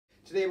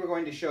Today we're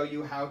going to show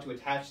you how to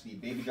attach the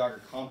Babyjogger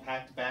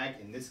Compact bag,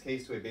 in this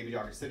case to a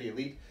Babyjogger City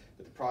Elite,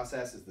 but the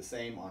process is the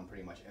same on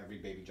pretty much every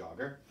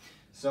Babyjogger.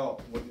 So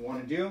what you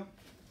want to do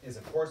is,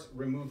 of course,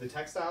 remove the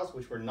textiles,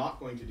 which we're not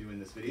going to do in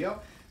this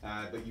video,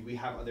 but we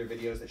have other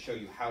videos that show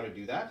you how to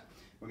do that.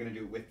 We're going to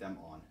do it with them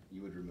on.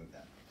 You would remove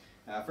them.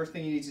 First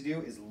thing you need to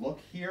do is look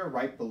here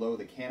right below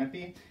the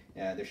canopy.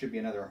 There should be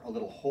a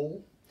little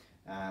hole.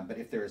 But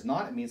if there is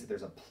not, it means that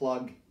there's a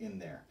plug in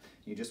there.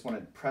 You just want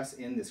to press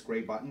in this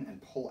gray button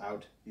and pull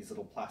out these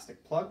little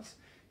plastic plugs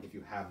if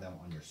you have them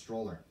on your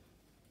stroller.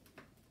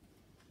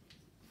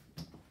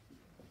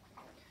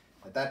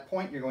 At that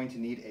point, you're going to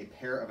need a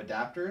pair of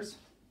adapters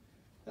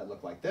that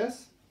look like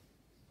this.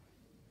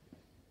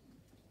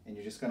 And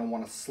you're just going to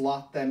want to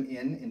slot them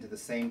into the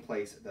same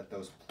place that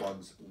those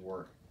plugs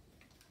were.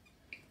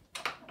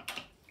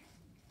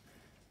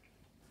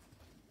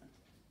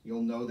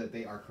 You'll know that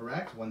they are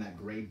correct when that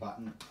gray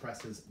button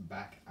presses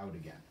back out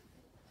again.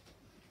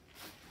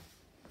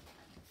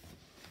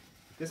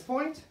 At this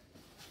point,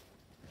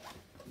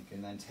 you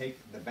can then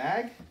take the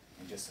bag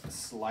and just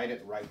slide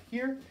it right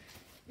here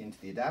into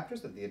the adapter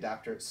so that the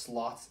adapter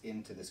slots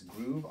into this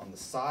groove on the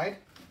side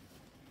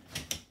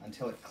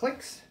until it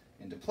clicks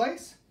into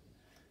place,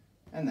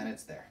 and then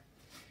it's there.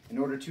 In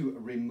order to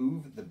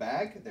remove the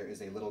bag, there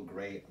is a little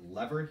gray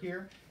lever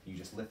here. You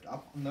just lift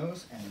up on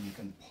those and then you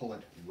can pull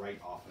it right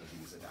off of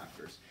these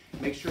adapters.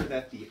 Make sure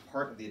that the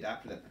part of the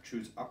adapter that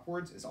protrudes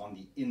upwards is on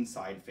the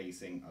inside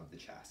facing of the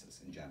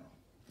chassis in general.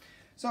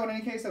 So in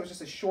any case, that was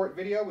just a short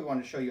video. We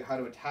wanted to show you how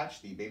to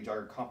attach the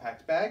Babyjogger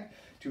Compact bag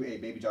to a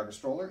Babyjogger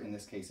Stroller, in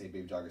this case a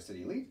Babyjogger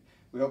City Elite.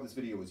 We hope this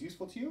video was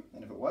useful to you,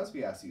 and if it was,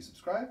 we ask that you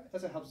subscribe,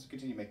 as it helps us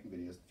continue making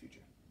videos in the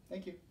future.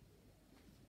 Thank you.